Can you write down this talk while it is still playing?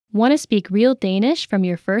Want to speak real Danish from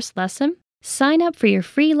your first lesson? Sign up for your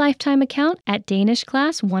free lifetime account at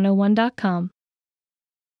danishclass101.com.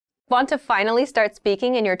 Want to finally start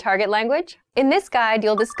speaking in your target language? In this guide,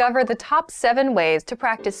 you'll discover the top 7 ways to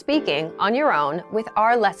practice speaking on your own with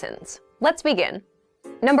our lessons. Let's begin.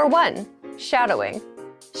 Number 1, shadowing.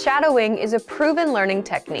 Shadowing is a proven learning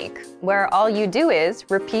technique where all you do is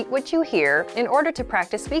repeat what you hear in order to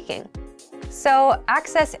practice speaking. So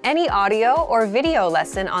access any audio or video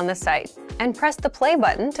lesson on the site and press the play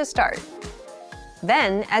button to start.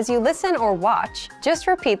 Then, as you listen or watch, just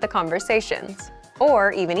repeat the conversations.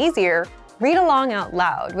 Or, even easier, read along out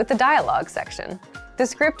loud with the dialogue section. The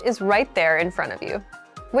script is right there in front of you.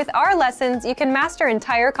 With our lessons, you can master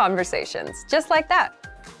entire conversations, just like that.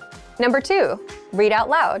 Number 2, read out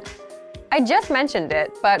loud. I just mentioned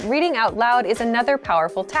it, but reading out loud is another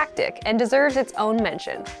powerful tactic and deserves its own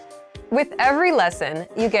mention. With every lesson,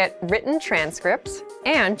 you get written transcripts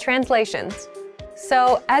and translations.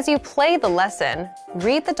 So, as you play the lesson,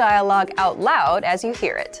 read the dialogue out loud as you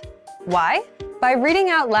hear it. Why? By reading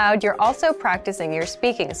out loud, you're also practicing your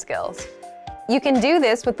speaking skills. You can do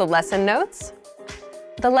this with the lesson notes,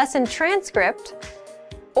 the lesson transcript,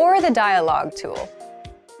 or the dialogue tool.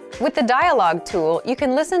 With the dialogue tool, you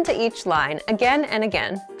can listen to each line again and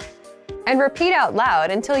again, and repeat out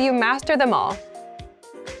loud until you master them all.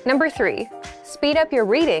 Number 3, speed up your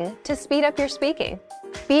reading to speed up your speaking.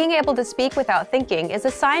 Being able to speak without thinking is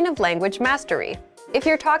a sign of language mastery. If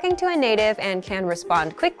you're talking to a native and can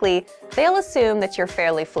respond quickly, they'll assume that you're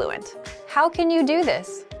fairly fluent. How can you do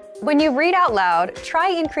this? When you read out loud, try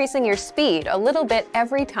increasing your speed a little bit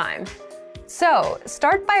every time. So,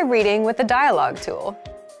 start by reading with the dialogue tool.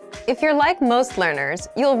 If you're like most learners,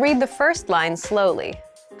 you'll read the first line slowly.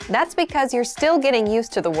 That's because you're still getting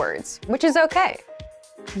used to the words, which is okay.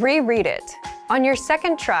 Reread it. On your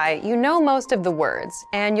second try, you know most of the words,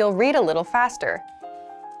 and you'll read a little faster.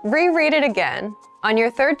 Reread it again. On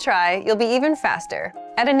your third try, you'll be even faster,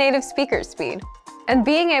 at a native speaker's speed. And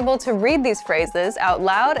being able to read these phrases out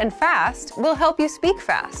loud and fast will help you speak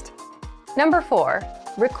fast. Number 4,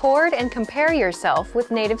 record and compare yourself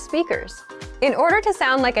with native speakers. In order to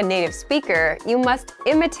sound like a native speaker, you must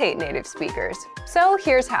imitate native speakers. So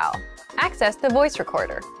here's how. Access the voice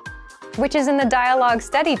recorder, which is in the Dialogue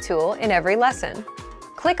Study tool in every lesson.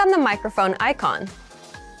 Click on the microphone icon.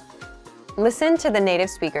 Listen to the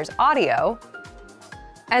native speaker's audio,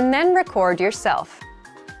 and then record yourself.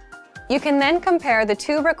 You can then compare the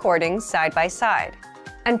 2 recordings side by side,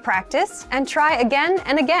 and practice and try again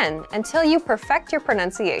and again until you perfect your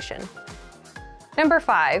pronunciation. Number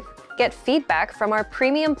 5, get feedback from our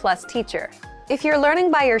Premium Plus teacher. If you're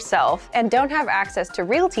learning by yourself and don't have access to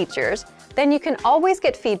real teachers, then you can always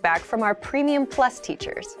get feedback from our Premium Plus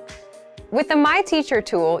teachers. With the My Teacher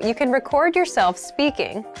tool, you can record yourself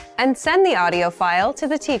speaking and send the audio file to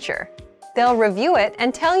the teacher. They'll review it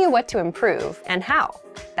and tell you what to improve and how.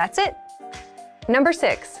 That's it. Number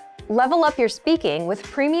 6, level up your speaking with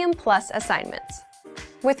Premium Plus assignments.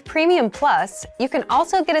 With Premium Plus, you can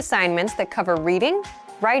also get assignments that cover reading,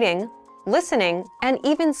 writing, listening, and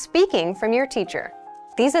even speaking from your teacher.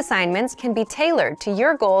 These assignments can be tailored to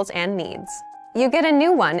your goals and needs. You get a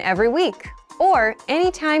new one every week, or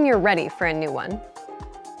anytime you're ready for a new one.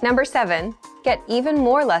 Number 7, get even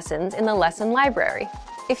more lessons in the lesson library.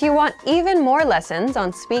 If you want even more lessons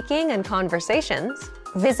on speaking and conversations,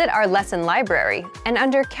 visit our lesson library and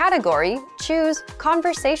under Category, choose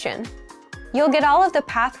Conversation. You'll get all of the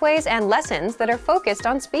pathways and lessons that are focused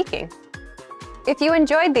on speaking. If you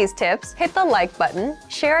enjoyed these tips, hit the like button,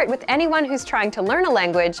 share it with anyone who's trying to learn a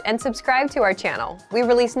language, and subscribe to our channel. We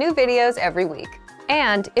release new videos every week.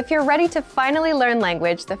 And if you're ready to finally learn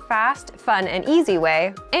language the fast, fun, and easy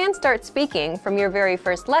way, and start speaking from your very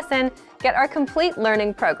first lesson, get our complete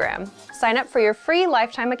learning program. Sign up for your free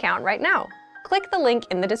lifetime account right now. Click the link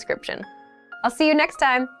in the description. I'll see you next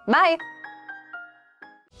time. Bye!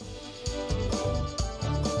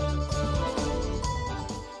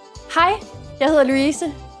 Hi, jeg hedder Louise.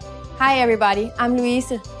 Hi everybody, I'm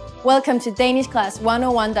Louise. Welcome to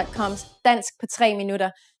danishclass101.com's Dansk på 3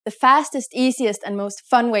 minutter, the fastest, easiest, and most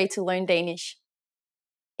fun way to learn Danish.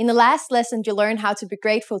 In the last lesson, you learned how to be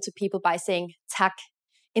grateful to people by saying tak.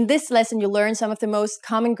 In this lesson, you'll learn some of the most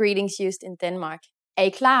common greetings used in Denmark. Er I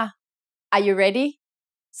klar? Are you ready?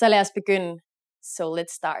 Så lad os begynde. So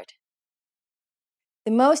let's start.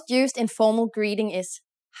 The most used informal greeting is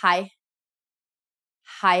hi.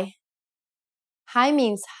 Hi. Hi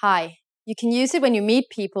means hi. You can use it when you meet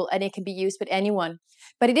people and it can be used with anyone.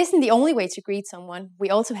 But it isn't the only way to greet someone. We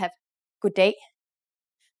also have good day.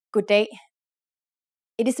 Good day.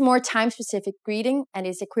 It is a more time-specific greeting and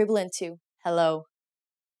is equivalent to hello.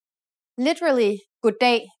 Literally,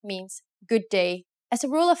 goddag means good day. As a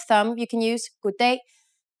rule of thumb, you can use goddag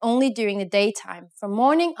only during the daytime, from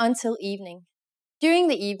morning until evening. During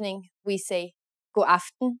the evening, we say god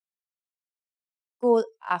aften. God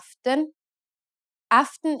aften.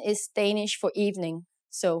 Aften is Danish for evening,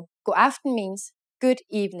 so god aften means good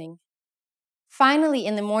evening. Finally,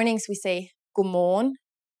 in the mornings, we say god morgen.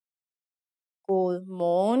 God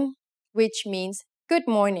morgen, which means good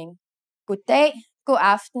morning. Good day, god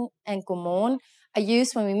aften, and god morgen are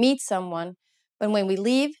used when we meet someone, but when we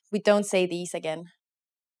leave, we don't say these again.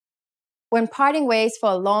 When parting ways for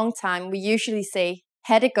a long time, we usually say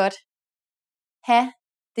ha' det godt. Ha'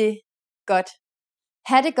 det godt.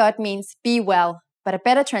 Ha' det godt means be well, but a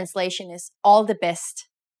better translation is all the best.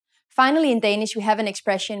 Finally, in Danish, we have an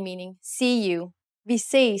expression meaning see you. Vi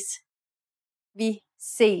ses. Vi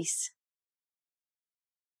ses.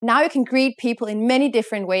 Now you can greet people in many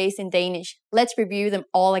different ways in Danish. Let's review them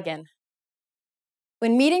all again.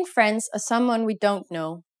 When meeting friends or someone we don't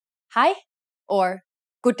know, hej or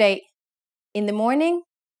goddag. In the morning,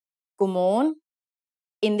 god morgen.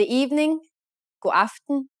 In the evening, god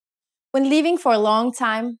aften. When leaving for a long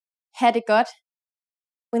time, ha' det godt.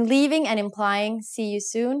 When leaving and implying see you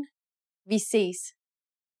soon, vi ses.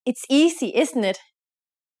 It's easy, isn't it?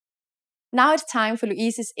 Now it's time for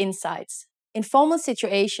Louise's insights. In formal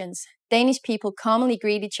situations, Danish people commonly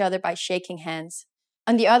greet each other by shaking hands.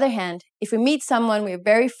 On the other hand, if we meet someone we're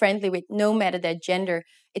very friendly with no matter their gender,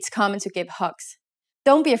 it's common to give hugs.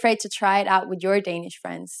 Don't be afraid to try it out with your Danish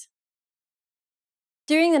friends.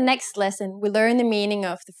 During the next lesson, we learn the meaning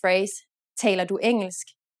of the phrase, taler du engelsk?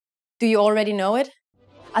 Do you already know it?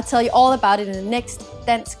 I'll tell you all about it in the next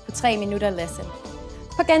Dansk på 3 minutter lesson.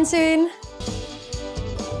 På gensyn!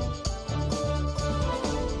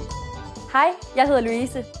 Hi, jeg hedder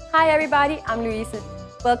Louise. Hi everybody, I'm Louise.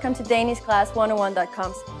 Welcome to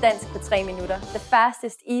DanishClass101.com's Dansk på 3 minutter, the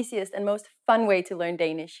fastest, easiest and most fun way to learn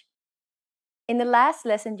Danish. In the last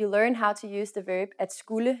lesson, you learned how to use the verb at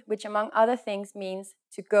skulle, which among other things means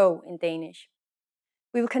to go in Danish.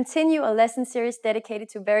 We will continue a lesson series dedicated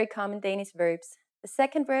to very common Danish verbs. The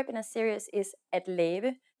second verb in our series is at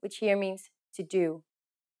lave, which here means to do.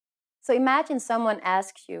 So imagine someone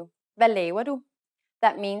asks you, hvad laver du?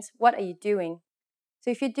 That means, what are you doing?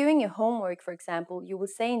 So if you're doing your homework, for example, you will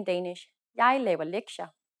say in Danish, jeg laver lektier.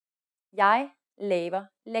 Jeg laver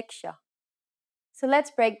lektier. So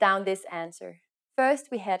let's break down this answer.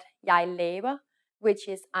 First, we had jeg laver, which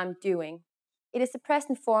is I'm doing. It is the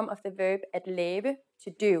present form of the verb at lave,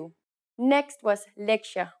 to do. Next was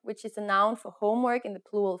lektier, which is a noun for homework in the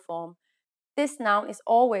plural form. This noun is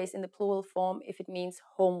always in the plural form if it means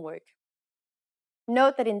homework.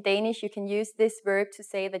 Note that in Danish you can use this verb to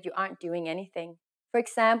say that you aren't doing anything. For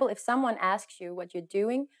example, if someone asks you what you're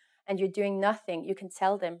doing and you're doing nothing, you can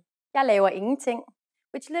tell them, jeg laver ingenting,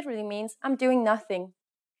 which literally means I'm doing nothing.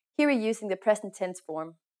 Here we're using the present tense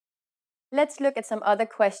form. Let's look at some other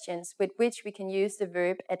questions with which we can use the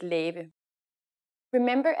verb at lave.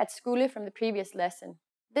 Remember at skulle from the previous lesson.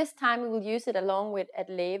 This time we will use it along with at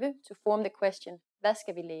lave to form the question, hvad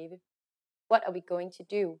skal vi lave? What are we going to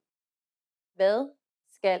do? Hvad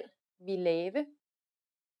skal vi lave?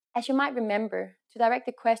 As you might remember, to direct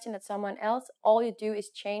the question at someone else, all you do is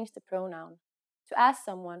change the pronoun. To ask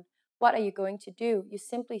someone, what are you going to do? You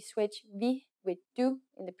simply switch vi with du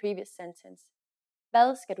in the previous sentence.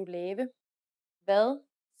 Hvad skal du lave? Hvad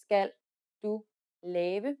skal du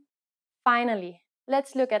lave? Finally,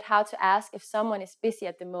 let's look at how to ask if someone is busy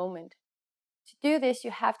at the moment. To do this,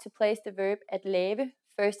 you have to place the verb at lave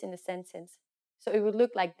first in the sentence. So it would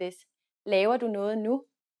look like this. Laver du noget nu?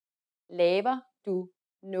 Laver du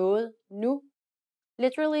noget nu?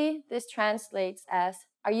 Literally, this translates as,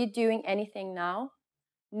 are you doing anything now?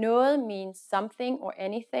 Noget means something or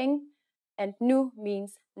anything, and nu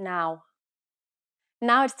means now.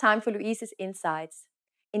 Now it's time for Louise's insights.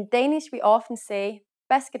 In Danish, we often say,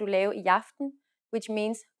 hvad skal du lave i aften? Which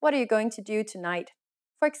means, what are you going to do tonight?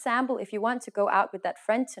 For example, if you want to go out with that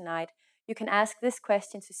friend tonight, you can ask this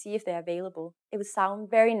question to see if they're available. It will sound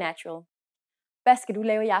very natural. Hvad skal du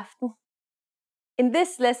lave i aften? In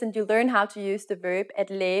this lesson, you learn how to use the verb at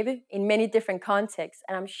lave in many different contexts,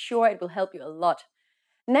 and I'm sure it will help you a lot.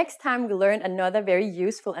 Next time, we'll learn another very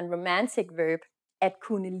useful and romantic verb, at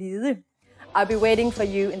kunne lide. I'll be waiting for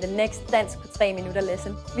you in the next Dansk på 3 minutter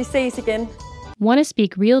lesson. Vi ses igen. Want to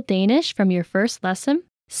speak real Danish from your first lesson?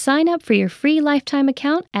 Sign up for your free lifetime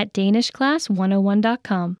account at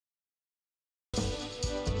DanishClass101.com.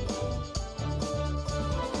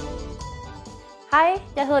 Hi,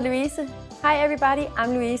 jeg hedder Louise. Hi everybody,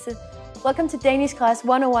 I'm Louise. Welcome to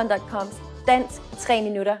DanishClass101.com's Dansk på 3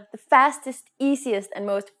 minutter, the fastest, easiest and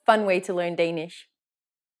most fun way to learn Danish.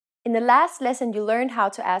 In the last lesson, you learned how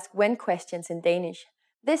to ask when questions in Danish.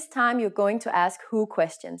 This time, you're going to ask who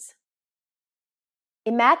questions.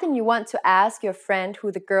 Imagine you want to ask your friend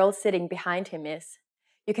who the girl sitting behind him is.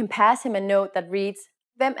 You can pass him a note that reads,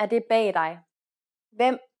 Hvem det bag dig?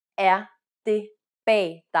 Hvem det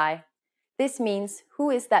bag dig? This means, who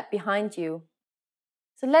is that behind you?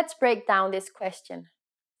 So let's break down this question.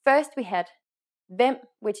 First we had hvem,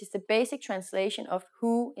 which is the basic translation of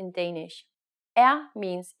who in Danish.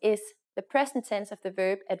 Means is, the present tense of the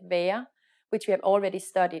verb at være, which we have already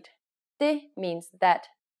studied. Det means that.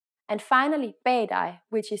 And finally bag dig,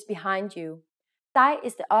 which is behind you. Dig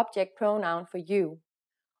is the object pronoun for you.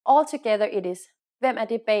 Altogether it is hvem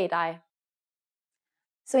det bag dig?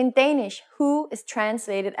 So in Danish, who is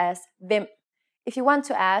translated as hvem. If you want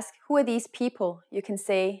to ask, who are these people, you can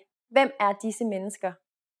say, hvem disse mennesker?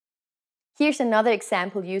 Here's another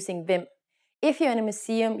example using hvem. If you're in a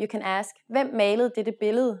museum, you can ask, hvem malede dette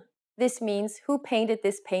billede? This means, who painted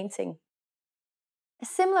this painting? A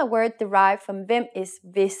similar word derived from hvem is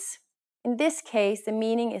hvis. In this case, the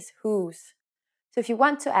meaning is whose. So if you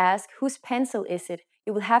want to ask, whose pencil is it?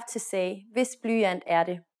 You will have to say, hvis blyant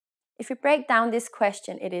det? If we break down this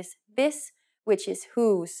question, it is hvis, which is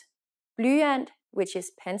whose, blyant, which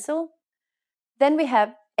is pencil. Then we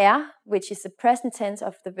have which is the present tense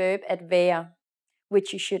of the verb at være,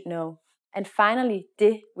 which you should know. And finally,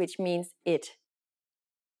 det, which means it.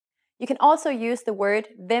 You can also use the word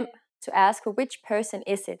hvem to ask for which person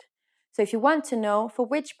is it. So if you want to know for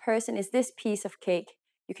which person is this piece of cake,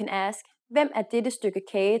 you can ask, hvem dette stykke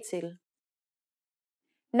kage til?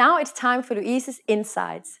 Now it's time for Louise's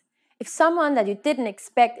insights. If someone that you didn't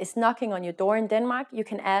expect is knocking on your door in Denmark, you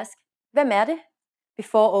can ask, hvem det?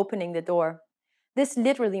 Before opening the door. This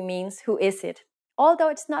literally means, who is it? Although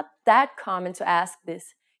it's not that common to ask this.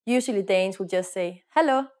 Usually Danes will just say,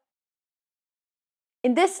 hello.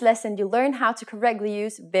 In this lesson, you learn how to correctly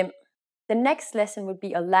use hvem. The next lesson will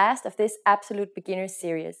be a last of this absolute beginner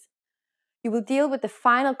series. You will deal with the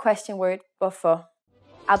final question word, hvorfor.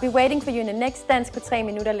 I'll be waiting for you in the next Dansk på 3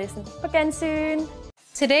 minutter lesson. På gensyn!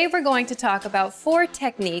 Today we're going to talk about 4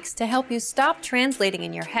 techniques to help you stop translating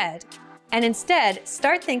in your head and instead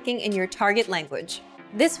start thinking in your target language.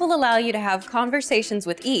 This will allow you to have conversations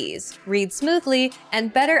with ease, read smoothly,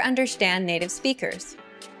 and better understand native speakers.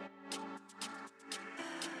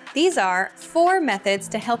 These are 4 methods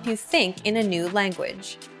to help you think in a new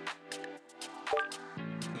language.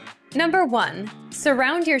 Number 1,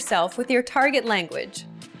 surround yourself with your target language.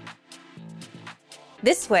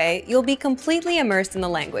 This way, you'll be completely immersed in the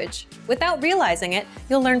language. Without realizing it,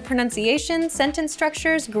 you'll learn pronunciation, sentence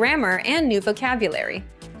structures, grammar, and new vocabulary.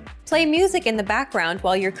 Play music in the background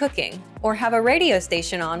while you're cooking, or have a radio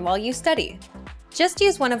station on while you study. Just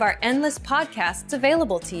use one of our endless podcasts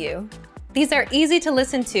available to you. These are easy to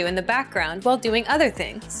listen to in the background while doing other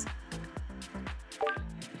things.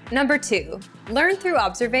 Number 2, learn through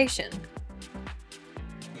observation.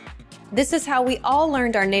 This is how we all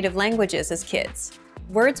learned our native languages as kids.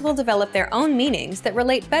 Words will develop their own meanings that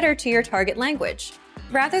relate better to your target language,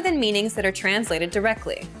 rather than meanings that are translated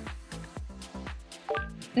directly.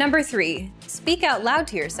 Number 3, speak out loud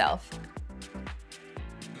to yourself.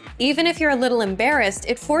 Even if you're a little embarrassed,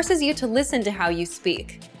 it forces you to listen to how you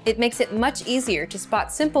speak. It makes it much easier to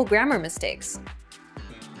spot simple grammar mistakes.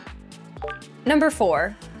 Number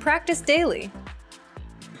 4, practice daily.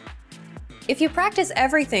 If you practice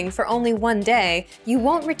everything for only one day, you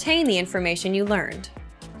won't retain the information you learned.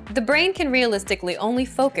 The brain can realistically only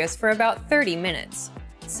focus for about 30 minutes.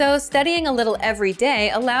 So studying a little every day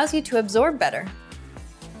allows you to absorb better.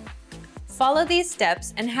 Follow these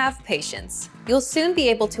steps and have patience. You'll soon be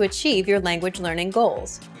able to achieve your language learning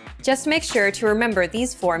goals. Just make sure to remember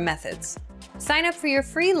these 4 methods. Sign up for your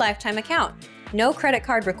free lifetime account. No credit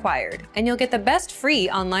card required, and you'll get the best free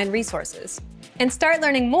online resources. And start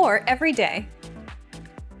learning more every day.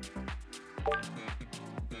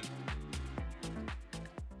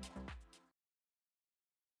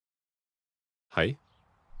 Hej.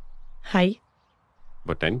 Hej,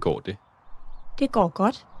 Hvordan går det? det går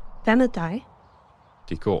godt. Hvad med dig?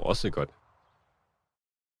 Det går også godt.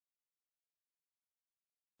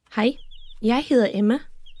 Hej, jeg hedder Emma.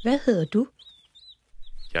 Hvad hedder du?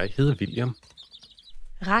 Jeg hedder William.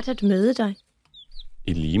 Rart at møde dig.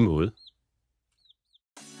 I lige måde.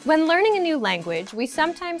 When learning a new language, we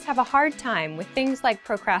sometimes have a hard time with things like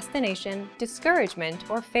procrastination, discouragement,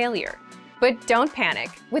 or failure. But don't panic.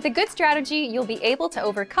 With a good strategy, you'll be able to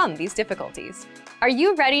overcome these difficulties. Are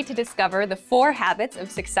you ready to discover the 4 habits of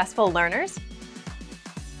successful learners?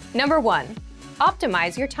 Number 1,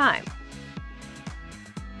 optimize your time.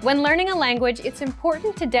 When learning a language, it's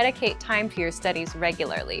important to dedicate time to your studies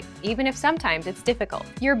regularly, even if sometimes it's difficult.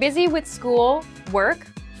 You're busy with school, work,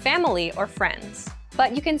 family, or friends,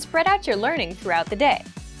 but you can spread out your learning throughout the day.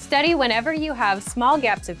 Study whenever you have small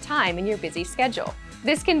gaps of time in your busy schedule.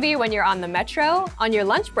 This can be when you're on the metro, on your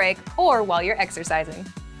lunch break, or while you're exercising.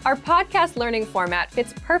 Our podcast learning format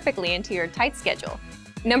fits perfectly into your tight schedule.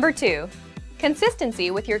 Number 2, consistency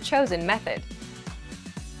with your chosen method.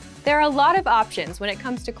 There are a lot of options when it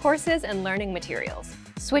comes to courses and learning materials.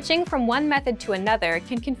 Switching from one method to another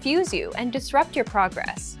can confuse you and disrupt your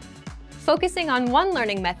progress. Focusing on one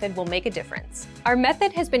learning method will make a difference. Our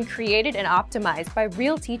method has been created and optimized by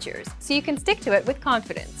real teachers, so you can stick to it with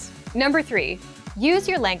confidence. Number 3, use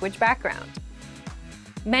your language background.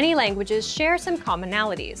 Many languages share some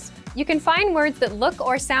commonalities. You can find words that look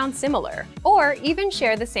or sound similar, or even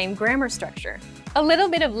share the same grammar structure. A little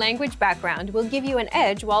bit of language background will give you an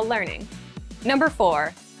edge while learning. Number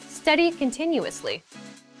 4, study continuously.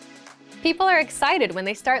 People are excited when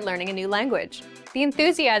they start learning a new language. The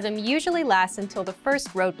enthusiasm usually lasts until the first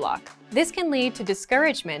roadblock. This can lead to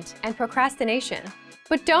discouragement and procrastination.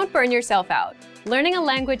 But don't burn yourself out. Learning a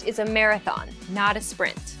language is a marathon, not a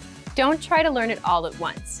sprint. Don't try to learn it all at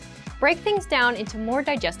once. Break things down into more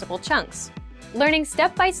digestible chunks. Learning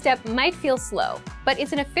step by step might feel slow, but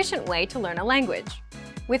it's an efficient way to learn a language.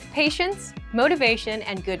 With patience, motivation,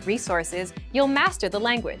 and good resources, you'll master the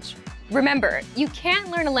language. Remember, you can't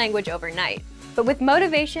learn a language overnight, but with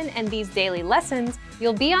motivation and these daily lessons,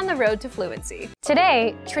 you'll be on the road to fluency.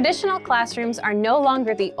 Today, traditional classrooms are no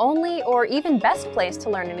longer the only or even best place to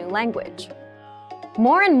learn a new language.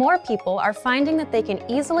 More and more people are finding that they can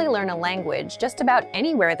easily learn a language just about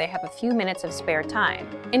anywhere they have a few minutes of spare time,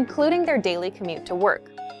 including their daily commute to work.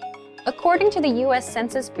 According to the US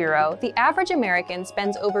Census Bureau, the average American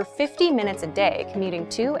spends over 50 minutes a day commuting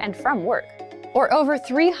to and from work, or over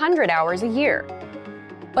 300 hours a year.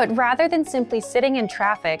 But rather than simply sitting in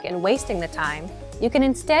traffic and wasting the time, you can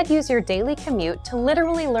instead use your daily commute to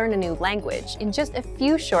literally learn a new language in just a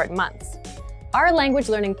few short months. Our language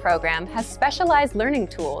learning program has specialized learning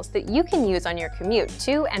tools that you can use on your commute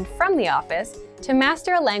to and from the office to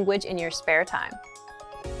master a language in your spare time.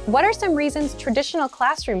 What are some reasons traditional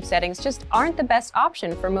classroom settings just aren't the best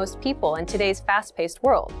option for most people in today's fast-paced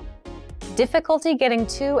world? Difficulty getting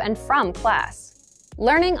to and from class.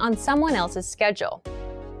 Learning on someone else's schedule.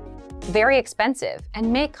 Very expensive and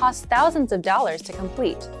may cost thousands of dollars to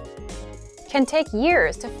complete. Can take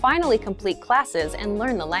years to finally complete classes and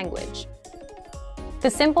learn the language. The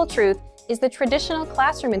simple truth is that traditional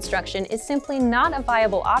classroom instruction is simply not a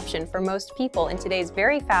viable option for most people in today's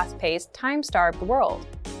very fast-paced, time-starved world.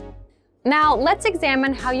 Now, let's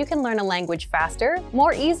examine how you can learn a language faster,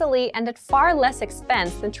 more easily, and at far less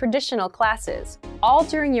expense than traditional classes, all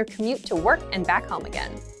during your commute to work and back home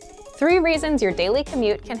again. 3 reasons your daily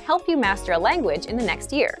commute can help you master a language in the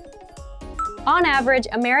next year. On average,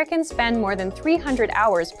 Americans spend more than 300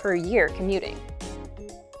 hours per year commuting.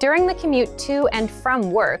 During the commute to and from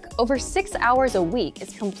work, over 6 hours a week is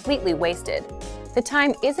completely wasted. The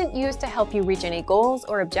time isn't used to help you reach any goals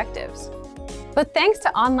or objectives. But thanks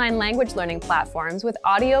to online language learning platforms with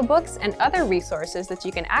audiobooks and other resources that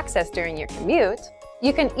you can access during your commute,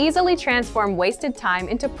 you can easily transform wasted time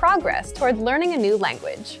into progress toward learning a new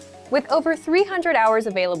language. With over 300 hours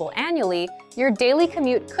available annually, your daily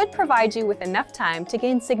commute could provide you with enough time to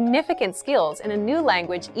gain significant skills in a new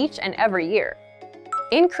language each and every year.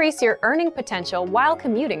 Increase your earning potential while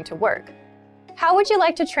commuting to work. How would you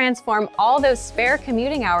like to transform all those spare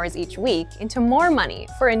commuting hours each week into more money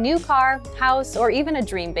for a new car, house, or even a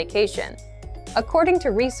dream vacation? According to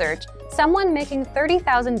research, someone making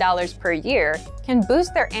 $30,000 per year can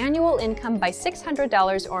boost their annual income by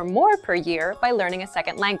 $600 or more per year by learning a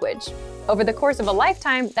second language. Over the course of a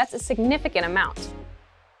lifetime, that's a significant amount.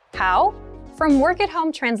 How? From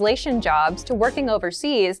work-at-home translation jobs to working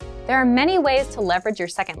overseas, there are many ways to leverage your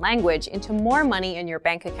second language into more money in your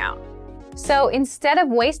bank account. So instead of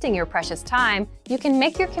wasting your precious time, you can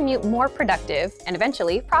make your commute more productive and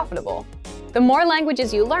eventually profitable. The more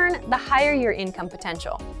languages you learn, the higher your income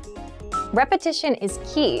potential. Repetition is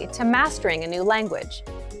key to mastering a new language.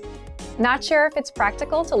 Not sure if it's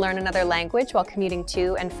practical to learn another language while commuting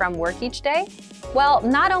to and from work each day? Well,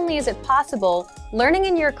 not only is it possible, learning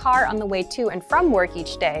in your car on the way to and from work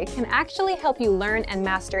each day can actually help you learn and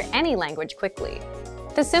master any language quickly.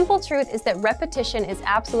 The simple truth is that repetition is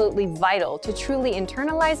absolutely vital to truly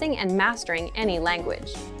internalizing and mastering any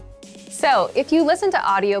language. So, if you listen to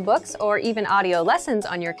audiobooks or even audio lessons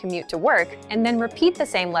on your commute to work, and then repeat the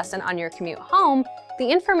same lesson on your commute home,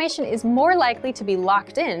 the information is more likely to be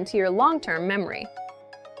locked into your long-term memory.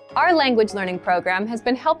 Our language learning program has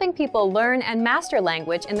been helping people learn and master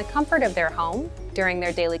language in the comfort of their home, during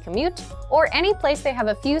their daily commute, or any place they have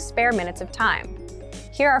a few spare minutes of time.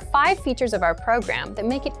 Here are 5 features of our program that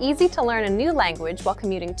make it easy to learn a new language while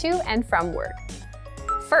commuting to and from work.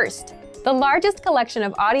 First, the largest collection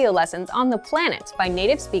of audio lessons on the planet by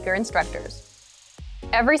native speaker instructors.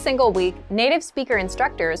 Every single week, native speaker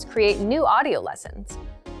instructors create new audio lessons.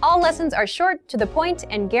 All lessons are short, to the point,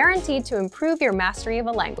 and guaranteed to improve your mastery of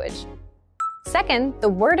a language. Second, the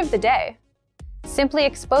word of the day. Simply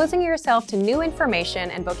exposing yourself to new information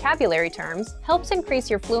and vocabulary terms helps increase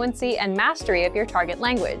your fluency and mastery of your target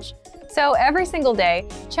language. So every single day,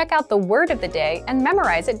 check out the word of the day and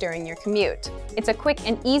memorize it during your commute. It's a quick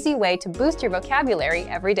and easy way to boost your vocabulary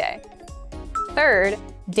every day. Third,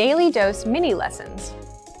 daily dose mini lessons.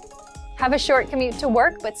 Have a short commute to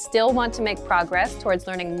work but still want to make progress towards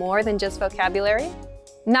learning more than just vocabulary?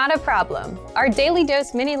 Not a problem. Our daily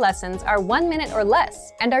dose mini lessons are 1 minute or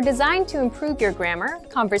less and are designed to improve your grammar,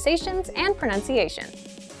 conversations, and pronunciation.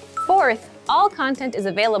 Fourth, all content is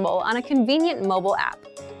available on a convenient mobile app.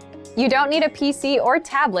 You don't need a PC or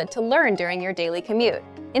tablet to learn during your daily commute.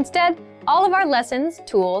 Instead, all of our lessons,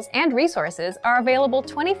 tools, and resources are available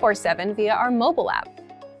 24/7 via our mobile app.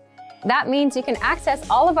 That means you can access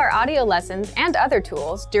all of our audio lessons and other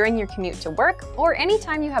tools during your commute to work or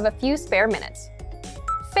anytime you have a few spare minutes.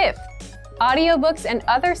 Fifth, audiobooks and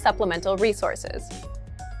other supplemental resources.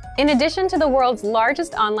 In addition to the world's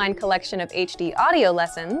largest online collection of HD audio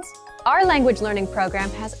lessons, our language learning program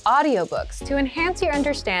has audiobooks to enhance your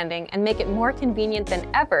understanding and make it more convenient than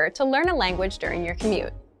ever to learn a language during your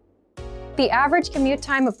commute. The average commute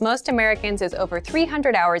time of most Americans is over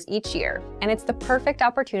 300 hours each year, and it's the perfect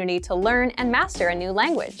opportunity to learn and master a new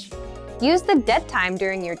language. Use the dead time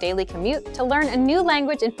during your daily commute to learn a new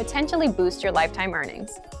language and potentially boost your lifetime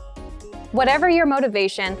earnings. Whatever your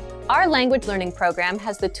motivation, our language learning program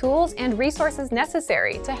has the tools and resources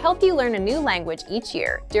necessary to help you learn a new language each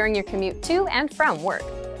year during your commute to and from work.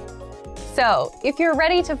 So, if you're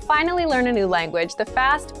ready to finally learn a new language the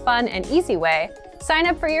fast, fun, and easy way, sign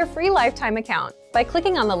up for your free lifetime account by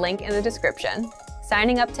clicking on the link in the description.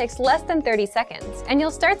 Signing up takes less than 30 seconds, and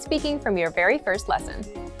you'll start speaking from your very first lesson.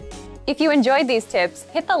 If you enjoyed these tips,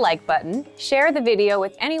 hit the like button, share the video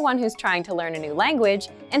with anyone who's trying to learn a new language,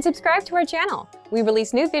 and subscribe to our channel. We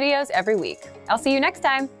release new videos every week. I'll see you next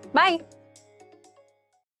time. Bye!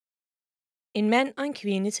 En mand og en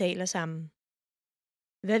kvinde taler sammen.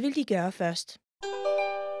 Hvad vil de gøre først?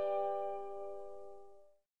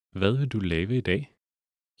 Hvad vil du lave i dag?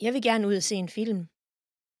 Jeg vil gerne ud og se en film.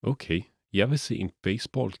 Okay, jeg vil se en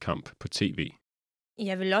baseballkamp på tv.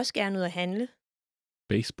 Jeg vil også gerne ud og handle.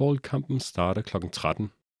 Baseballkampen starter kl.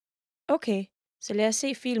 13. Okay, så lad os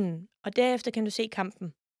se filmen, og derefter kan du se kampen.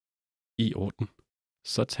 I orden.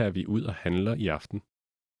 Så tager vi ud og handler i aften.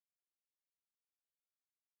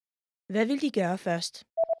 Hvad vil de gøre først?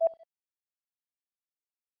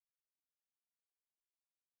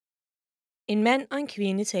 En mand og en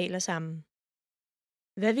kvinde taler sammen.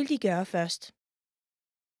 Hvad vil de gøre først?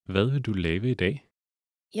 Hvad vil du lave i dag?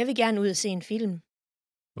 Jeg vil gerne ud og se en film.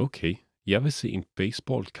 Okay, jeg vil se en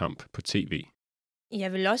baseballkamp på tv.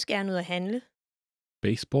 Jeg vil også gerne ud og handle.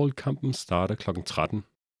 Baseballkampen starter kl. 13.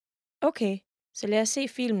 Okay, så lad os se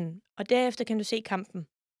filmen, og derefter kan du se kampen.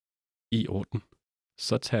 I orden.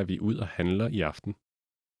 Så tager vi ud og handler i aften.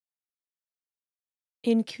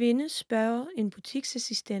 En kvinde spørger en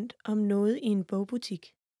butiksassistent om noget i en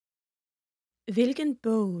bogbutik. Hvilken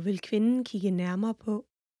bog vil kvinden kigge nærmere på?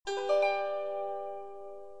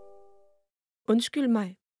 Undskyld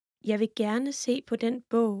mig, jeg vil gerne se på den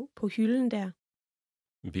bog på hylden der.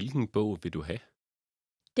 Hvilken bog vil du have?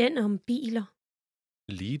 Den om biler.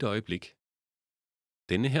 Lige et øjeblik.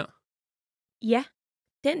 Denne her? Ja,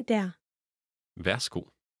 den der. Værsgo.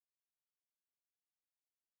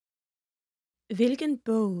 Hvilken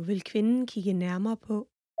bog vil kvinden kigge nærmere på?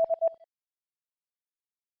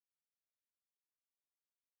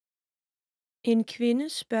 En kvinde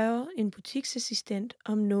spørger en butiksassistent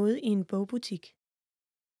om noget i en bogbutik.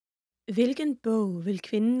 Hvilken bog vil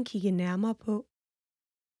kvinden kigge nærmere på?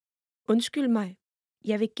 Undskyld mig,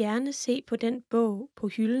 jeg vil gerne se på den bog på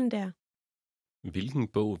hylden der. Hvilken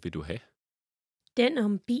bog vil du have? Den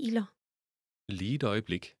om biler. Lige et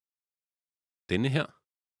øjeblik. Denne her?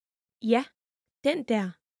 Ja, den der.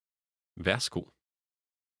 Værsgo.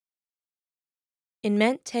 En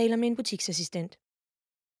mand taler med en butiksassistent.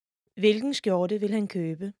 Hvilken skjorte vil han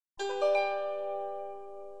købe?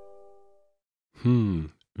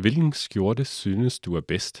 Hvilken skjorte synes du er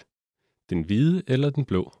bedst? Den hvide eller den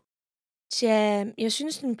blå? Tja, jeg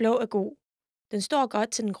synes den blå er god. Den står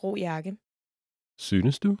godt til den grå jakke.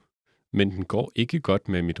 Synes du? Men den går ikke godt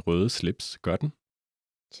med mit røde slips, gør den?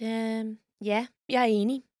 Tja, ja, jeg er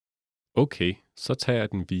enig. Okay, så tager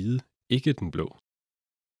jeg den hvide, ikke den blå.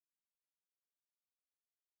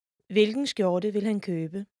 Hvilken skjorte vil han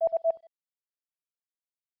købe?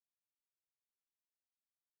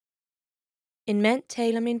 En mand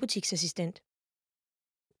taler med en butiksassistent.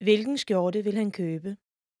 Hvilken skjorte vil han købe?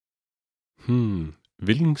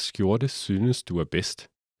 Hvilken skjorte synes du er bedst?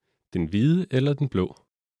 Den hvide eller den blå?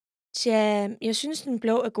 Tja, jeg synes den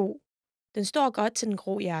blå er god. Den står godt til den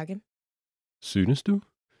grå jakke. Synes du?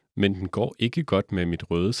 Men den går ikke godt med mit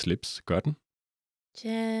røde slips, gør den?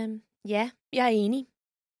 Tja, ja, jeg er enig.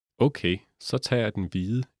 Okay, så tager jeg den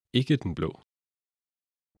hvide, ikke den blå.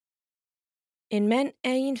 En mand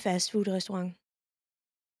er i en fastfood-restaurant.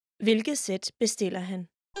 Hvilket sæt bestiller han?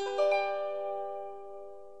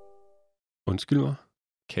 Undskyld mig,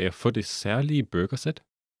 kan jeg få det særlige burgersæt?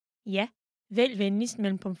 Ja, vælg venligst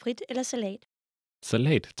mellem pomfrit eller salat.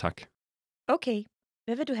 Salat, tak. Okay,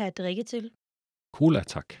 hvad vil du have at drikke til? Cola,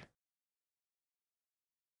 tak.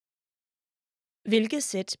 Hvilket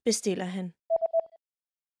sæt bestiller han?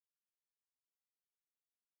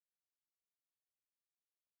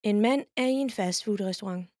 En mand er i en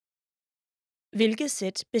fastfood-restaurant. Hvilket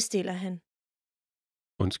sæt bestiller han?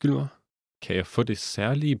 Undskyld mig, kan jeg få det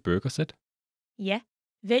særlige burgersæt? Ja,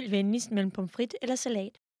 vælg venligst mellem pomfrit eller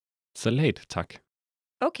salat. Salat, tak.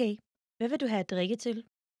 Okay, hvad vil du have at drikke til?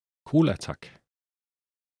 Cola, tak.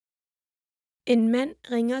 En mand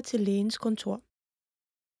ringer til lægens kontor.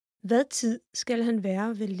 Hvad tid skal han være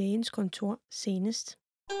ved lægens kontor senest?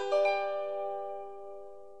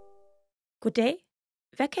 Goddag,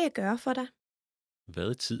 hvad kan jeg gøre for dig?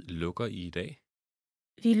 Hvad tid lukker I i dag?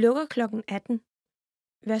 Vi lukker kl. 18.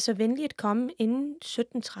 Vær så venlig at komme inden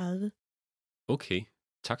 17:30. Okay,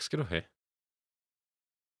 tak skal du have.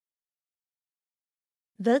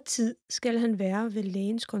 Hvad tid skal han være ved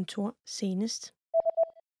lægens kontor senest?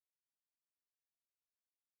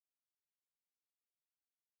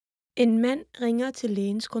 En mand ringer til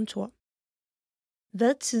lægens kontor.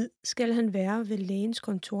 Hvad tid skal han være ved lægens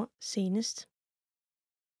kontor senest?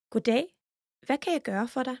 Goddag, hvad kan jeg gøre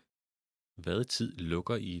for dig? Hvad tid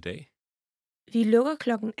lukker I i dag? Vi lukker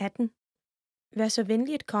kl. 18. Vær så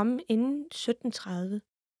venlig at komme inden 17:30.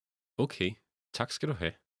 Okay, tak skal du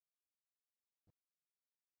have.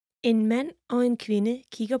 En mand og en kvinde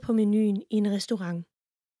kigger på menuen i en restaurant.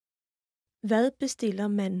 Hvad bestiller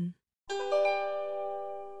manden?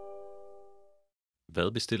 Hvad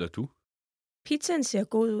bestiller du? Pizzaen ser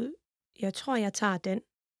god ud. Jeg tror, jeg tager den.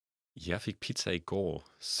 Jeg fik pizza i går,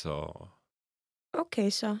 så... Okay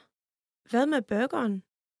så. Hvad med burgeren?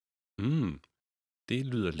 Det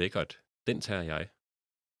lyder lækkert. Den tager jeg.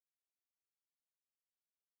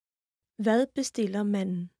 Hvad bestiller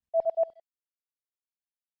manden?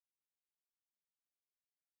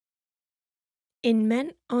 En mand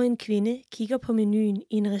og en kvinde kigger på menuen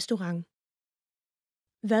i en restaurant.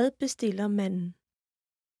 Hvad bestiller manden?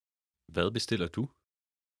 Hvad bestiller du?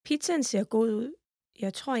 Pizzaen ser god ud.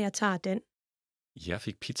 Jeg tror, jeg tager den. Jeg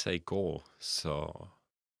fik pizza i går, så...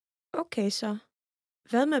 Okay så.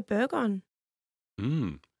 Hvad med burgeren?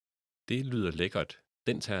 Det lyder lækkert.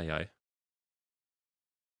 Den tager jeg.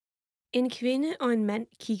 En kvinde og en mand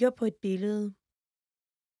kigger på et billede.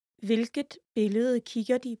 Hvilket billede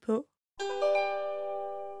kigger de på?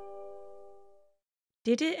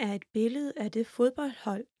 Dette er et billede af det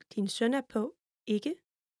fodboldhold, din søn er på, ikke?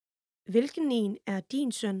 Hvilken en er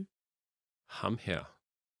din søn? Ham her.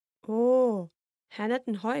 Han er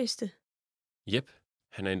den højeste. Jep,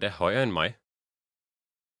 han er endda højere end mig.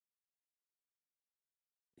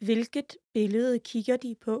 Hvilket billede kigger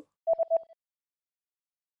de på?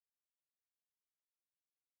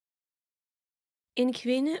 En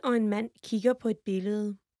kvinde og en mand kigger på et billede.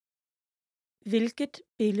 Hvilket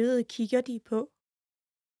billede kigger de på?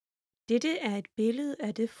 Dette er et billede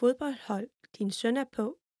af det fodboldhold, din søn er på,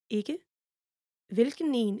 ikke? Hvilken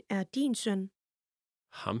en er din søn?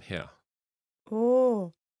 Ham her.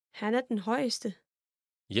 Han er den højeste.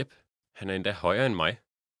 Jep, han er endda højere end mig.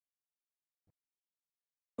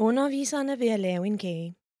 Underviseren er ved at lave en kage.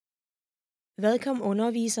 Hvad kom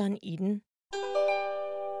underviseren i den?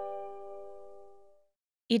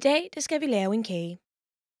 I dag skal vi lave en kage.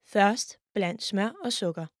 Først bland smør og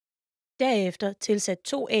sukker. Derefter tilsæt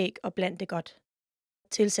 2 æg og bland det godt.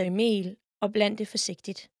 Tilsæt mel og bland det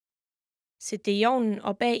forsigtigt. Sæt det i ovnen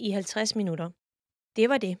og bag i 50 minutter. Det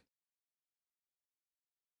var det.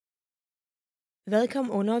 Hvad kom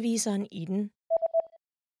underviseren i den?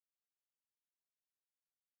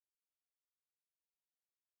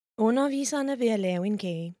 Underviseren er ved at lave en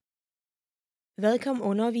kage. Hvad kom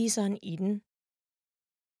underviseren i den?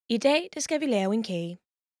 I dag skal vi lave en kage.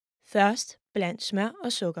 Først bland smør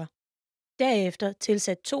og sukker. Derefter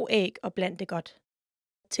tilsæt 2 æg og bland det godt.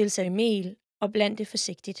 Tilsæt mel og bland det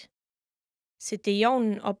forsigtigt. Sæt det i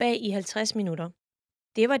ovnen og bag i 50 minutter.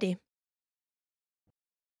 Det var det.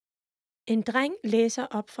 En dreng læser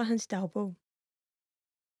op fra hans dagbog.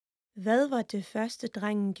 Hvad var det første,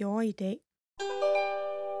 drengen gjorde i dag?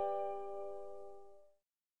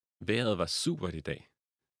 Vejret var supert i dag.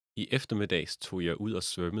 I eftermiddags tog jeg ud og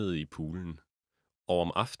svømmede i poolen, og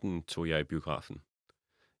om aftenen tog jeg i biografen.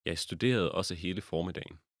 Jeg studerede også hele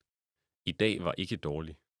formiddagen. I dag var ikke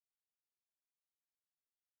dårlig.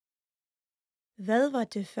 Hvad var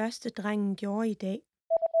det første, drengen gjorde i dag?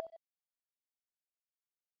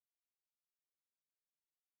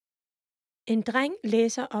 En dreng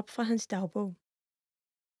læser op fra hans dagbog.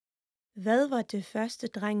 Hvad var det første,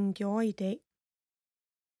 drengen gjorde i dag?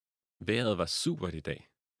 Vejret var supert i dag.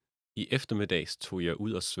 I eftermiddags tog jeg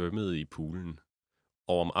ud og svømmede i poolen,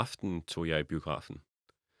 og om aftenen tog jeg i biografen.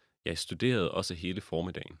 Jeg studerede også hele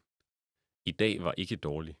formiddagen. I dag var ikke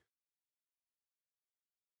dårlig.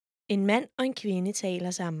 En mand og en kvinde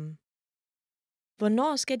taler sammen.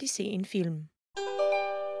 Hvornår skal de se en film?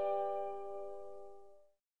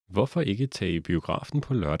 Hvorfor ikke tage i biografen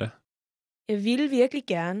på lørdag? Jeg ville virkelig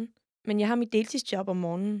gerne, men jeg har mit deltidsjob om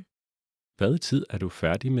morgenen. Hvad tid er du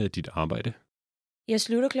færdig med dit arbejde? Jeg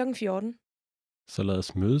slutter kl. 14. Så lad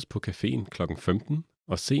os mødes på caféen kl. 15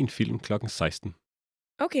 og se en film kl. 16.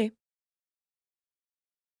 Okay.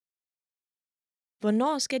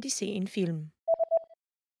 Hvornår skal de se en film?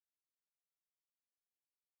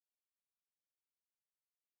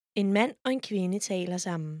 En mand og en kvinde taler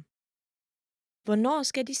sammen. Hvornår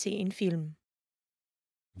skal de se en film?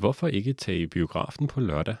 Hvorfor ikke tage i biografen på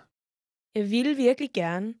lørdag? Jeg ville virkelig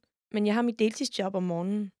gerne, men jeg har mit deltidsjob om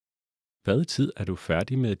morgenen. Hvad tid er du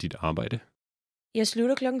færdig med dit arbejde? Jeg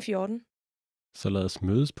slutter kl. 14. Så lad os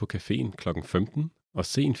mødes på caféen kl. 15 og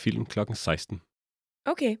se en film kl. 16.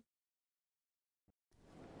 Okay.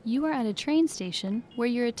 You are at a train station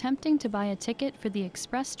where you're attempting to buy a ticket for the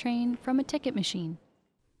express train from a ticket machine.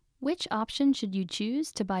 Which option should you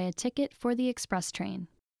choose to buy a ticket for the express train?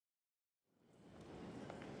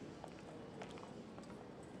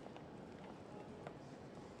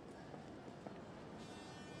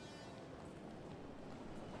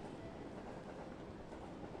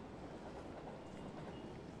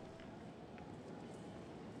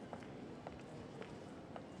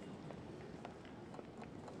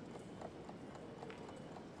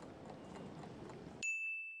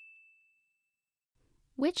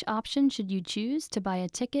 Which option should you choose to buy a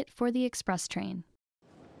ticket for the express train?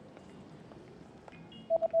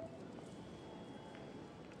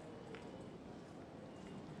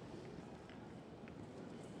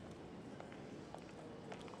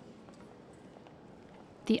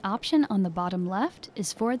 The option on the bottom left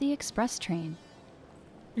is for the express train.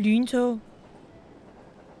 Lyntog.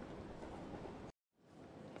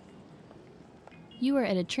 You are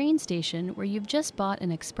at a train station where you've just bought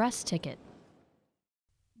an express ticket.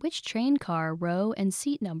 Which train car, row, and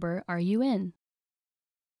seat number are you in?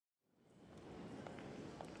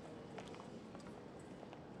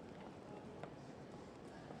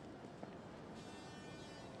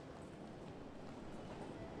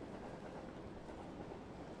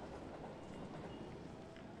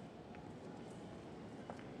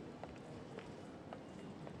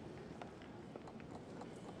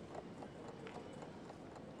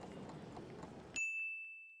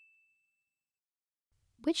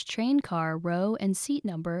 Which train car, row, and seat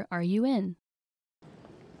number are you in?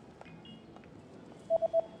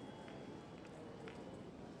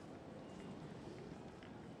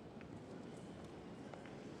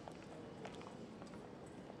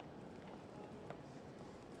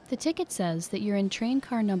 The ticket says that you're in train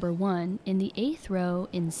car number 1 in the 8th row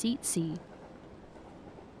in seat C.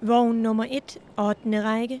 Vogn nummer 1, 8.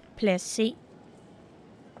 række, plads C.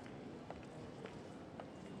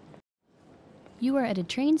 You are at a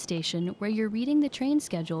train station where you're reading the train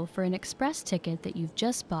schedule for an express ticket that you've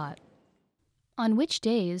just bought. On which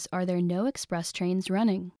days are there no express trains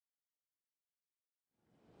running?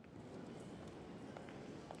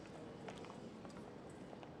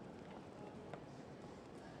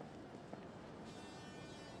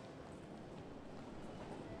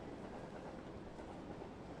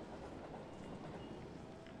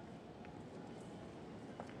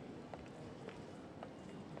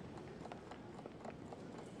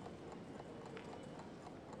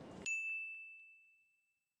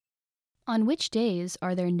 On which days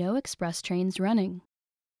are there no express trains running?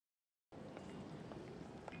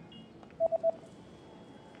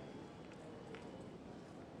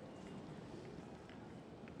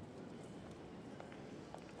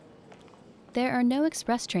 There are no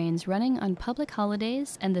express trains running on public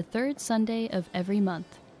holidays and the third Sunday of every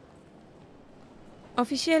month.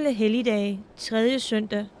 Officielle helligdage, tredje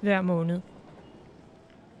søndag hver måned.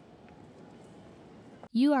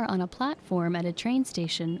 You are on a platform at a train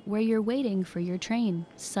station where you're waiting for your train.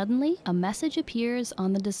 Suddenly, a message appears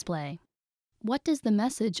on the display. What does the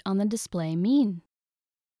message on the display mean?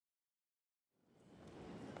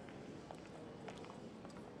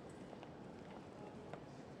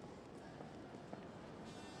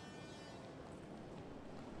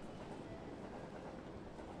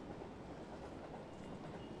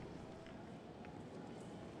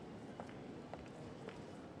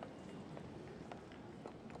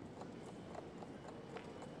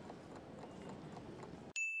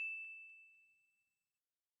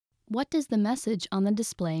 What does the message on the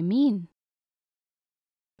display mean?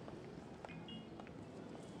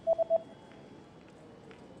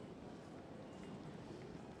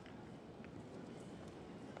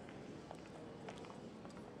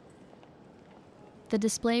 The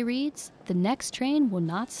display reads, "The next train will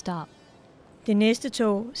not stop." Det næste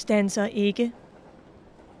tog standser ikke.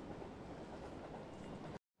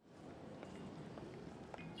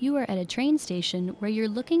 You are at a train station where you're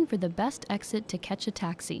looking for the best exit to catch a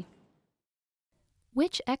taxi.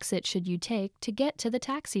 Which exit should you take to get to the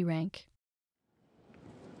taxi rank?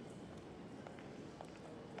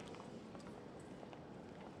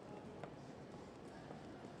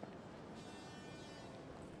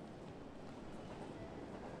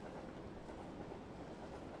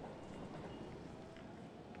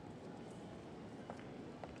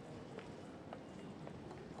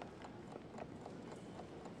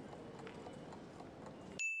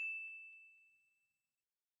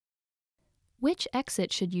 Which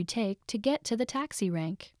exit should you take to get to the taxi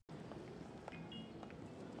rank?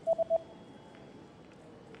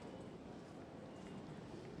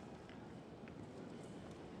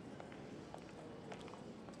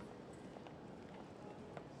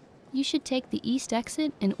 You should take the east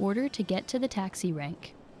exit in order to get to the taxi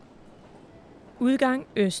rank. Udgang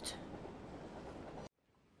øst.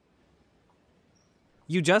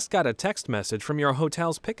 You just got a text message from your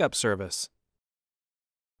hotel's pickup service.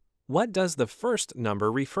 What does the first number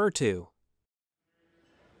refer to?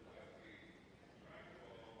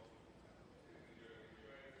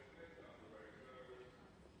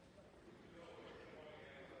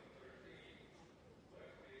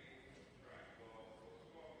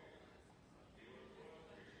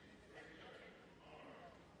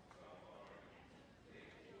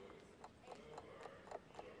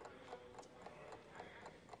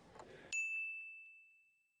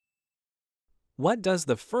 What does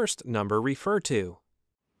the first number refer to?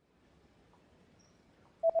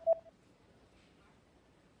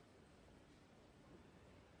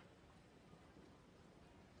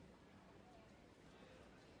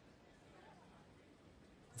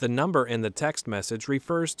 The number in the text message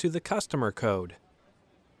refers to the customer code.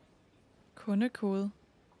 Kundekode.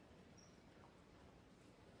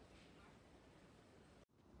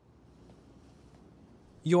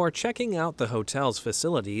 You're checking out the hotel's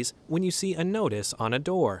facilities when you see a notice on a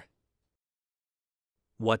door.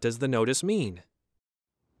 What does the notice mean?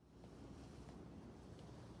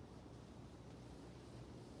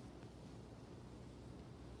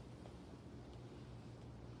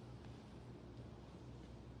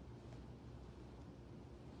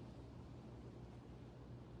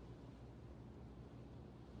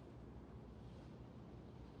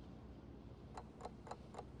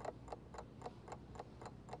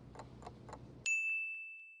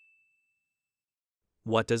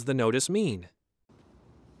 What does the notice mean?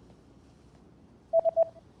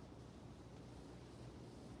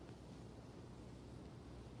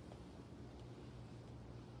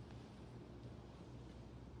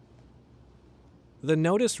 The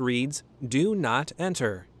notice reads, "Do not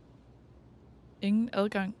enter." Ingen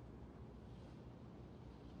adgang.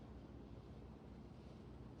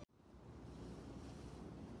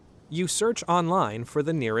 You search online for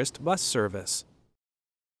the nearest bus service.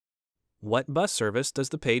 What bus service does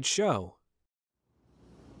the page show?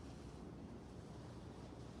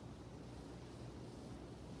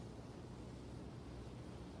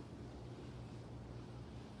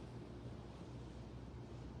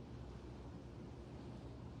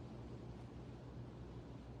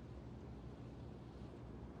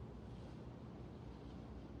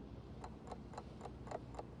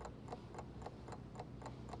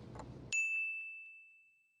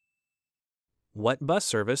 What bus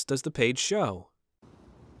service does the page show?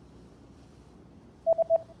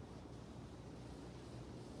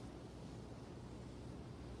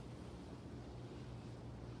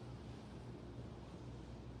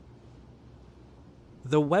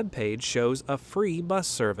 The web page shows a free bus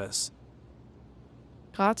service.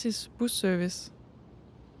 Gratis busservice.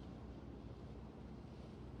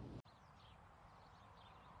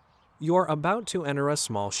 You're about to enter a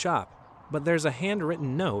small shop, but there's a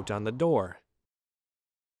handwritten note on the door.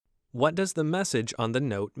 What does the message on the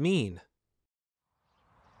note mean?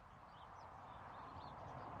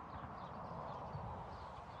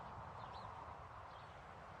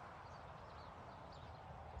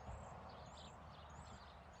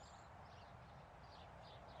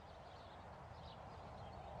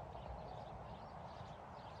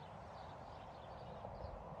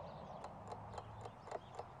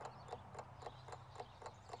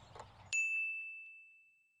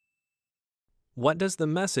 What does the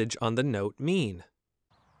message on the note mean?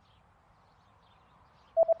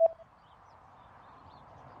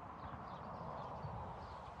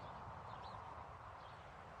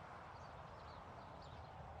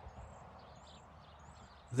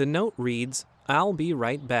 The note reads, "I'll be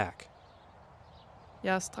right back."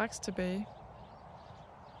 Jeg er straks tilbage.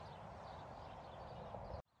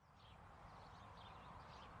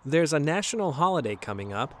 There's a national holiday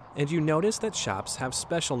coming up, and you notice that shops have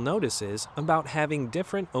special notices about having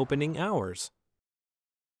different opening hours.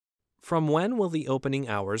 From when will the opening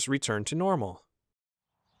hours return to normal?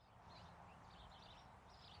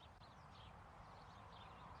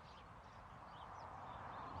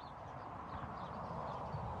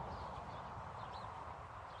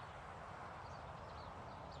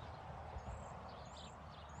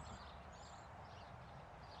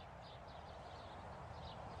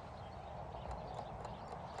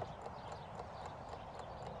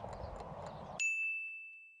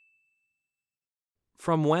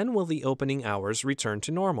 From when will the opening hours return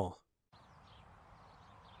to normal?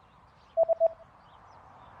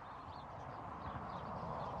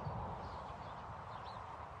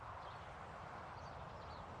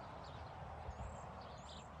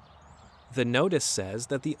 The notice says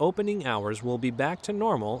that the opening hours will be back to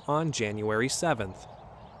normal on January 7th.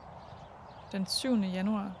 Den 7.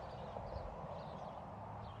 januar.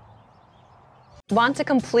 Want to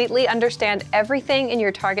completely understand everything in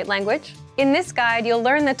your target language? In this guide, you'll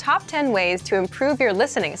learn the top 10 ways to improve your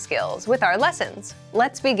listening skills with our lessons.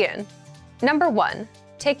 Let's begin. Number 1,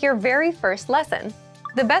 take your very first lesson.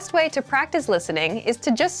 The best way to practice listening is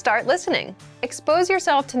to just start listening. Expose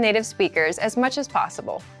yourself to native speakers as much as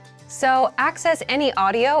possible. So access any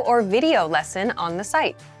audio or video lesson on the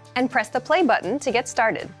site and press the play button to get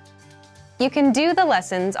started. You can do the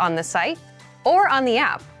lessons on the site or on the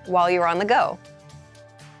app while you're on the go.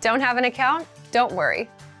 Don't have an account? Don't worry.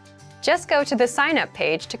 Just go to the sign up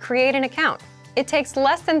page to create an account. It takes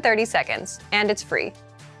less than 30 seconds and it's free.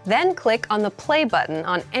 Then click on the play button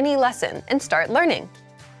on any lesson and start learning.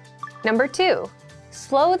 Number 2,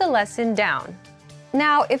 slow the lesson down.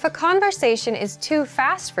 Now, if a conversation is too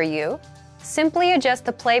fast for you, simply adjust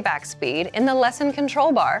the playback speed in the lesson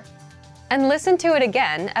control bar and listen to it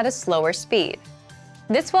again at a slower speed.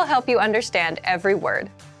 This will help you understand every word.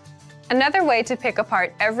 Another way to pick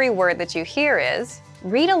apart every word that you hear is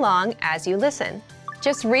read along as you listen.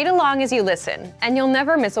 Just read along as you listen, and you'll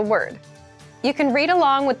never miss a word. You can read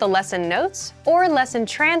along with the lesson notes or lesson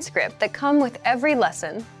transcript that come with every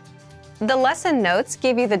lesson. The lesson notes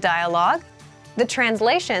give you the dialogue, the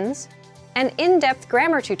translations, and in-depth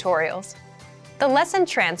grammar tutorials. The lesson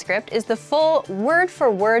transcript is the full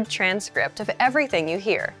word-for-word transcript of everything you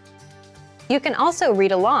hear. You can also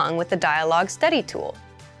read along with the dialogue study tool,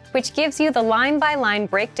 which gives you the line-by-line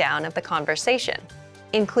breakdown of the conversation,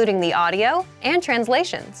 including the audio and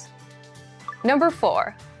translations. Number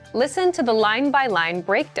 4, listen to the line-by-line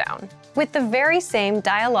breakdown with the very same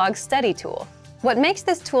dialogue study tool. What makes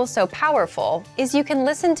this tool so powerful is you can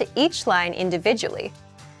listen to each line individually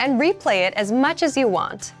and replay it as much as you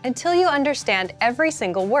want until you understand every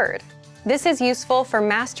single word. This is useful for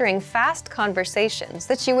mastering fast conversations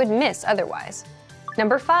that you would miss otherwise.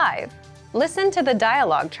 Number 5, listen to the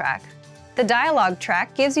dialogue track. The dialogue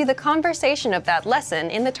track gives you the conversation of that lesson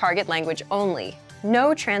in the target language only,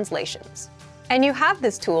 no translations. And you have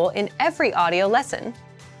this tool in every audio lesson.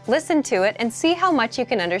 Listen to it and see how much you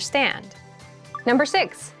can understand. Number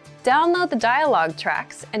 6, download the dialogue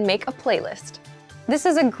tracks and make a playlist. This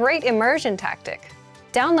is a great immersion tactic.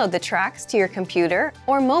 Download the tracks to your computer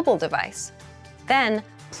or mobile device. Then,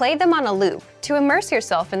 play them on a loop to immerse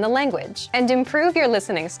yourself in the language and improve your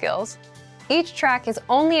listening skills. Each track is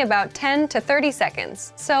only about 10 to 30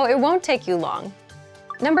 seconds, so it won't take you long.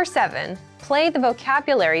 Number 7, play the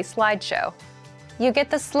vocabulary slideshow. You get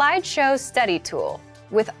the slideshow study tool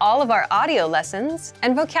with all of our audio lessons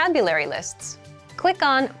and vocabulary lists. Click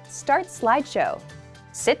on Start Slideshow.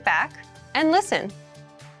 Sit back and listen.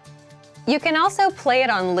 You can also play it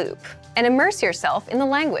on loop and immerse yourself in the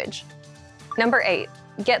language. Number 8,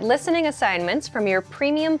 get listening assignments from your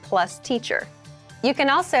Premium Plus teacher. You can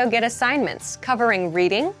also get assignments covering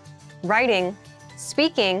reading, writing,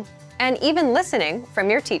 speaking, and even listening from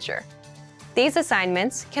your teacher. These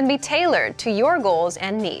assignments can be tailored to your goals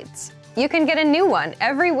and needs. You can get a new one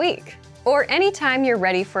every week, or anytime you're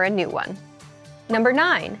ready for a new one. Number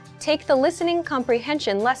 9, take the listening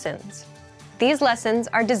comprehension lessons. These lessons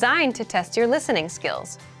are designed to test your listening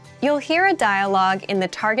skills. You'll hear a dialogue in the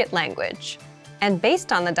target language, and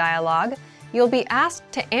based on the dialogue, you'll be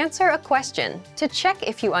asked to answer a question to check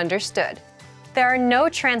if you understood. There are no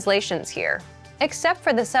translations here, except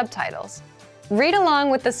for the subtitles. Read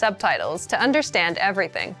along with the subtitles to understand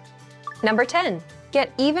everything. Number 10,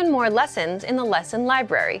 get even more lessons in the lesson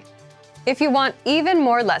library. If you want even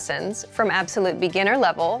more lessons from absolute beginner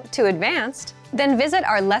level to advanced, then visit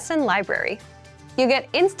our lesson library. You get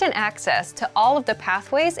instant access to all of the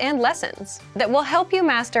pathways and lessons that will help you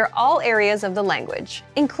master all areas of the language,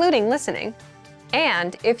 including listening.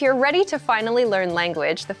 And if you're ready to finally learn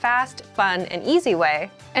language the fast, fun, and easy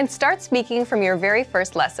way, and start speaking from your very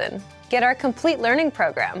first lesson, get our complete learning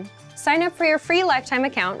program. Sign up for your free lifetime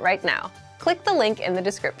account right now. Click the link in the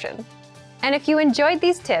description. And if you enjoyed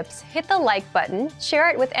these tips, hit the like button, share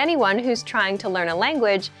it with anyone who's trying to learn a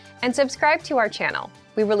language, and subscribe to our channel.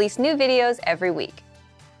 We release new videos every week.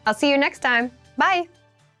 I'll see you next time. Bye!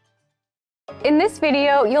 In this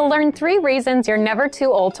video, you'll learn 3 reasons you're never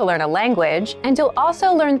too old to learn a language, and you'll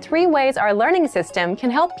also learn 3 ways our learning system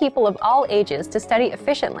can help people of all ages to study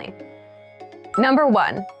efficiently. Number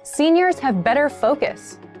 1, seniors have better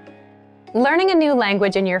focus. Learning a new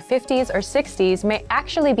language in your 50s or 60s may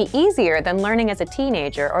actually be easier than learning as a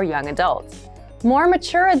teenager or young adult. More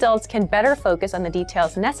mature adults can better focus on the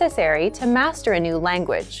details necessary to master a new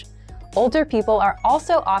language. Older people are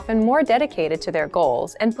also often more dedicated to their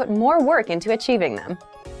goals and put more work into achieving them.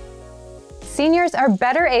 Seniors are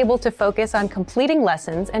better able to focus on completing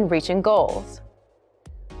lessons and reaching goals.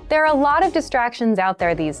 There are a lot of distractions out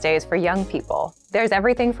there these days for young people. There's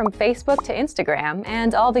everything from Facebook to Instagram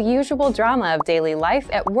and all the usual drama of daily life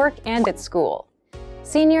at work and at school.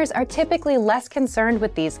 Seniors are typically less concerned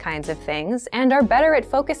with these kinds of things and are better at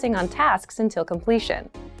focusing on tasks until completion.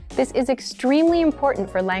 This is extremely important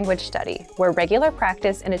for language study, where regular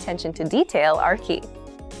practice and attention to detail are key.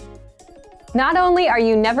 Not only are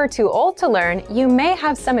you never too old to learn, you may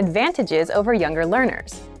have some advantages over younger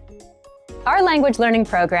learners. Our language learning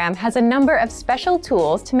program has a number of special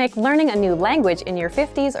tools to make learning a new language in your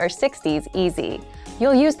 50s or 60s easy.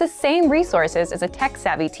 You'll use the same resources as a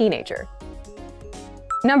tech-savvy teenager.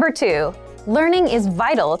 Number 2, learning is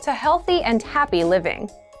vital to healthy and happy living.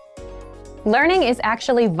 Learning is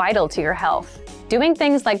actually vital to your health. Doing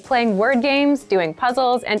things like playing word games, doing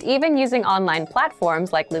puzzles, and even using online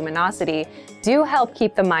platforms like Luminosity do help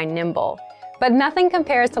keep the mind nimble. But nothing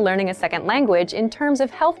compares to learning a second language in terms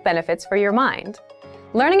of health benefits for your mind.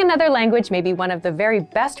 Learning another language may be one of the very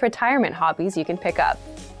best retirement hobbies you can pick up.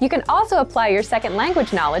 You can also apply your second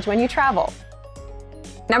language knowledge when you travel.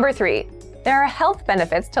 Number 3, there are health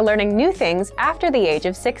benefits to learning new things after the age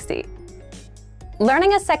of 60.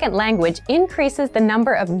 Learning a second language increases the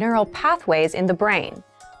number of neural pathways in the brain.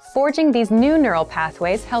 Forging these new neural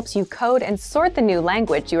pathways helps you code and sort the new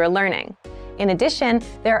language you are learning. In addition,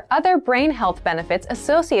 there are other brain health benefits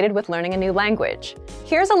associated with learning a new language.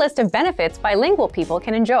 Here's a list of benefits bilingual people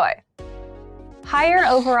can enjoy. Higher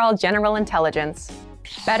overall general intelligence,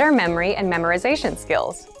 better memory and memorization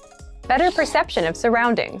skills, better perception of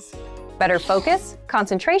surroundings, better focus,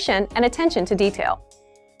 concentration, and attention to detail.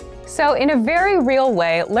 So in a very real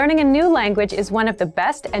way, learning a new language is one of the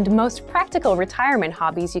best and most practical retirement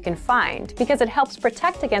hobbies you can find because it helps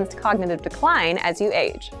protect against cognitive decline as you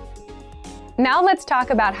age. Now let's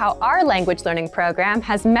talk about how our language learning program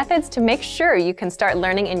has methods to make sure you can start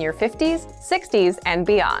learning in your 50s, 60s, and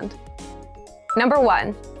beyond. Number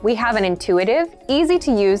 1, we have an intuitive,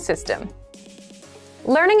 easy-to-use system.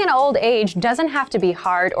 Learning in old age doesn't have to be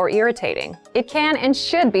hard or irritating. It can and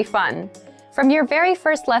should be fun. From your very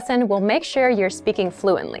first lesson, we'll make sure you're speaking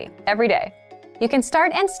fluently every day. You can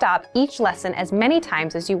start and stop each lesson as many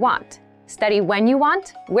times as you want. Study when you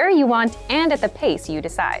want, where you want, and at the pace you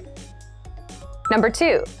decide. Number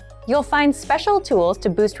 2, you'll find special tools to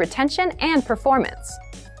boost retention and performance.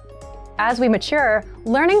 As we mature,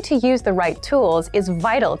 learning to use the right tools is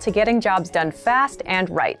vital to getting jobs done fast and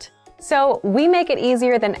right. So we make it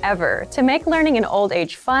easier than ever to make learning in old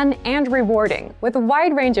age fun and rewarding with a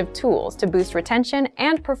wide range of tools to boost retention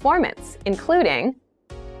and performance, including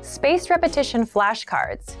spaced repetition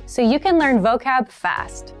flashcards, so you can learn vocab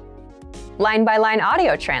fast, line-by-line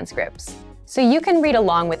audio transcripts, so you can read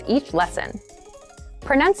along with each lesson,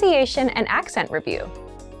 pronunciation and accent review,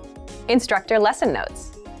 instructor lesson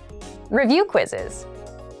notes, review quizzes,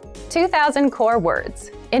 2,000 core words,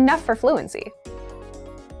 enough for fluency.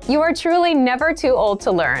 You are truly never too old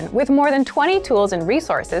to learn, with more than 20 tools and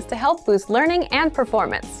resources to help boost learning and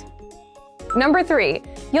performance. Number 3,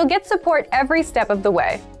 you'll get support every step of the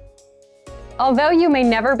way. Although you may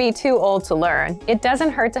never be too old to learn, it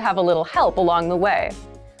doesn't hurt to have a little help along the way.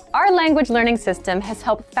 Our language learning system has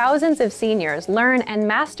helped thousands of seniors learn and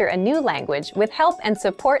master a new language with help and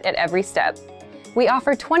support at every step. We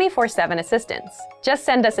offer 24/7 assistance. Just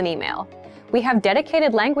send us an email. We have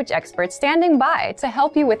dedicated language experts standing by to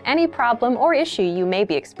help you with any problem or issue you may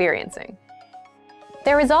be experiencing.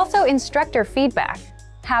 There is also instructor feedback.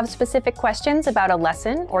 Have specific questions about a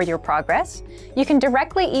lesson or your progress? You can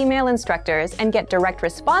directly email instructors and get direct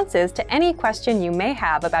responses to any question you may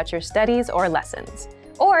have about your studies or lessons.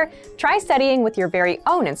 Or try studying with your very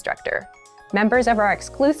own instructor. Members of our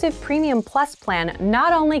exclusive Premium Plus plan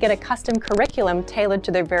not only get a custom curriculum tailored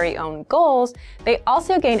to their very own goals, they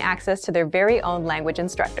also gain access to their very own language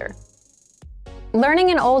instructor. Learning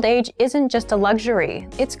in old age isn't just a luxury.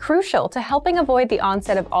 It's crucial to helping avoid the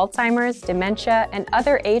onset of Alzheimer's, dementia, and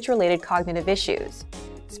other age-related cognitive issues.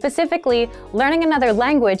 Specifically, learning another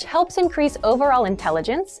language helps increase overall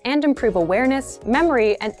intelligence and improve awareness,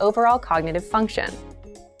 memory, and overall cognitive function.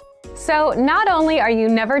 So not only are you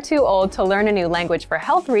never too old to learn a new language for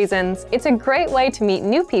health reasons, it's a great way to meet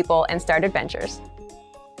new people and start adventures.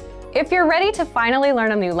 If you're ready to finally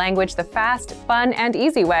learn a new language the fast, fun, and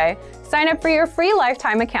easy way, sign up for your free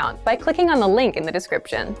lifetime account by clicking on the link in the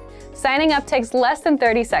description. Signing up takes less than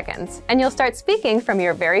 30 seconds, and you'll start speaking from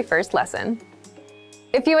your very first lesson.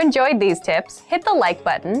 If you enjoyed these tips, hit the like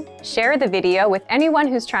button, share the video with anyone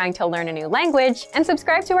who's trying to learn a new language, and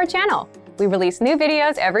subscribe to our channel. We release new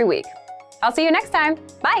videos every week. I'll see you next time.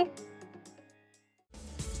 Bye!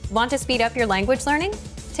 Want to speed up your language learning?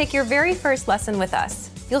 Take your very first lesson with us.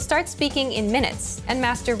 You'll start speaking in minutes and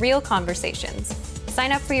master real conversations.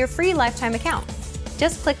 Sign up for your free lifetime account.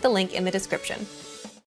 Just click the link in the description.